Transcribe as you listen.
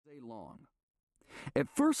along.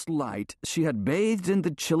 At first light, she had bathed in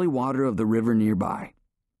the chilly water of the river nearby.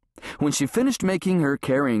 When she finished making her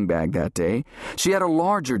carrying bag that day, she had a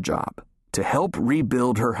larger job to help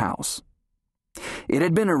rebuild her house. It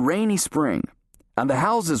had been a rainy spring, and the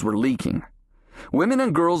houses were leaking. Women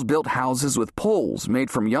and girls built houses with poles made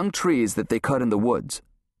from young trees that they cut in the woods.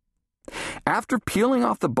 After peeling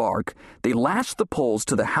off the bark, they lashed the poles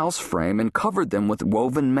to the house frame and covered them with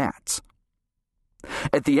woven mats.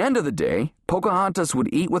 At the end of the day, Pocahontas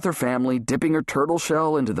would eat with her family, dipping her turtle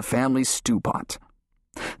shell into the family's stew pot.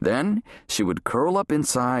 Then she would curl up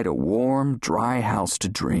inside a warm, dry house to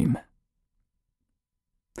dream.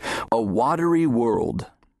 A watery world.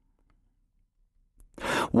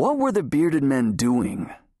 What were the bearded men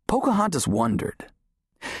doing? Pocahontas wondered.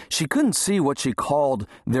 She couldn't see what she called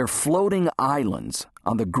their floating islands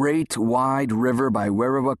on the great, wide river by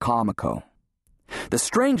Werowocomoco. The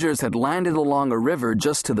strangers had landed along a river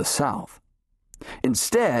just to the south.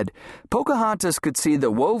 Instead, Pocahontas could see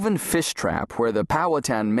the woven fish trap where the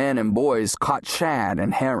Powhatan men and boys caught shad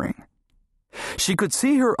and herring. She could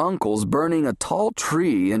see her uncles burning a tall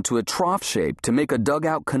tree into a trough shape to make a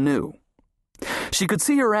dugout canoe. She could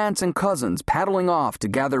see her aunts and cousins paddling off to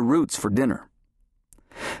gather roots for dinner.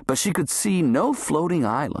 But she could see no floating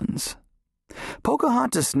islands.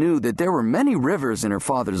 Pocahontas knew that there were many rivers in her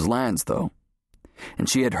father's lands, though, and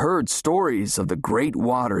she had heard stories of the great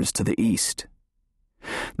waters to the east.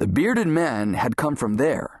 The bearded men had come from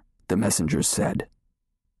there, the messengers said.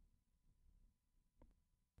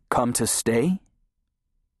 Come to stay?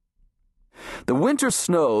 The winter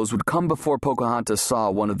snows would come before Pocahontas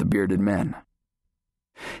saw one of the bearded men.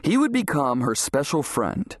 He would become her special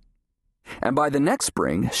friend, and by the next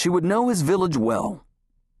spring she would know his village well.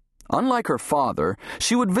 Unlike her father,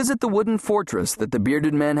 she would visit the wooden fortress that the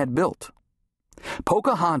bearded men had built.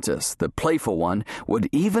 Pocahontas, the playful one, would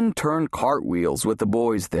even turn cartwheels with the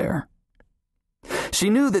boys there. She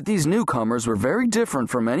knew that these newcomers were very different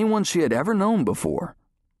from anyone she had ever known before.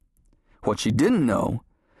 What she didn't know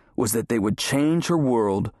was that they would change her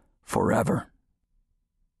world forever.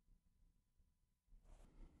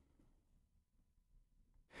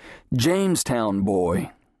 Jamestown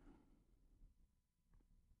Boy.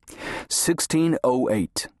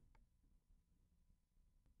 1608.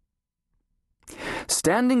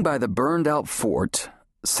 Standing by the burned-out fort,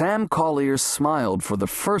 Sam Collier smiled for the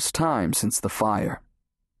first time since the fire.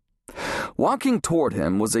 Walking toward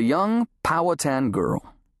him was a young Powhatan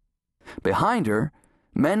girl. Behind her,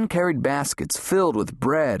 men carried baskets filled with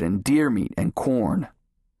bread and deer meat and corn.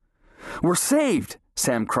 "We're saved!"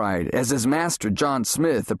 Sam cried as his master, John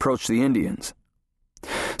Smith, approached the Indians.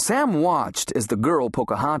 Sam watched as the girl,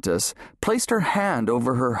 Pocahontas, placed her hand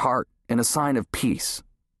over her heart in a sign of peace.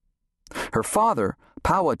 Her father,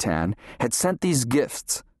 Powhatan, had sent these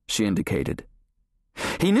gifts, she indicated.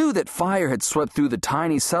 He knew that fire had swept through the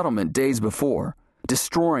tiny settlement days before,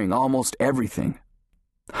 destroying almost everything.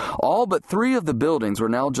 All but 3 of the buildings were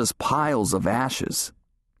now just piles of ashes.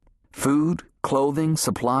 Food, clothing,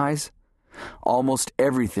 supplies, almost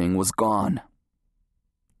everything was gone.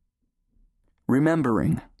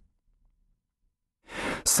 Remembering.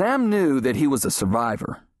 Sam knew that he was a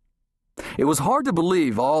survivor. It was hard to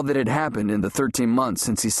believe all that had happened in the 13 months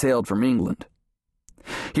since he sailed from England.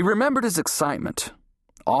 He remembered his excitement,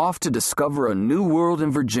 off to discover a new world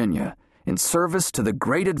in Virginia in service to the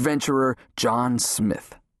great adventurer John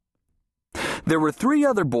Smith. There were 3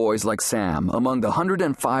 other boys like Sam among the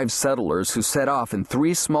 105 settlers who set off in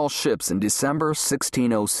 3 small ships in December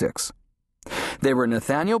 1606. They were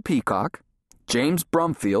Nathaniel Peacock, James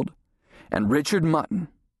Brumfield, and Richard Mutton.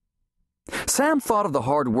 Sam thought of the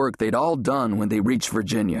hard work they'd all done when they reached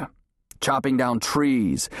Virginia, chopping down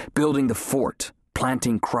trees, building the fort,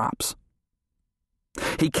 planting crops.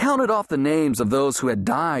 He counted off the names of those who had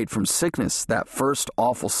died from sickness that first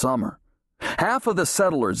awful summer. Half of the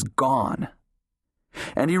settlers gone.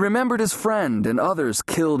 And he remembered his friend and others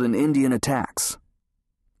killed in Indian attacks.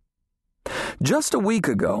 Just a week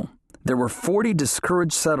ago, there were 40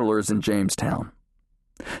 discouraged settlers in Jamestown.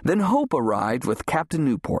 Then Hope arrived with Captain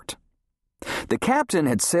Newport. The captain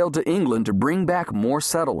had sailed to England to bring back more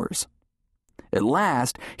settlers. At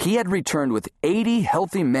last, he had returned with 80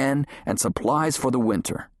 healthy men and supplies for the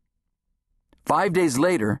winter. 5 days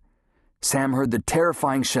later, Sam heard the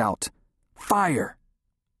terrifying shout, "Fire!"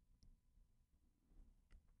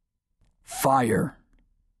 Fire.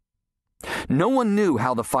 No one knew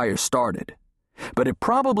how the fire started, but it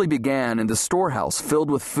probably began in the storehouse filled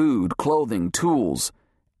with food, clothing, tools,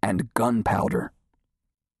 and gunpowder.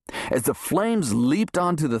 As the flames leaped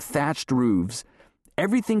onto the thatched roofs,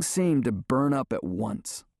 everything seemed to burn up at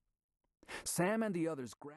once. Sam and the others grabbed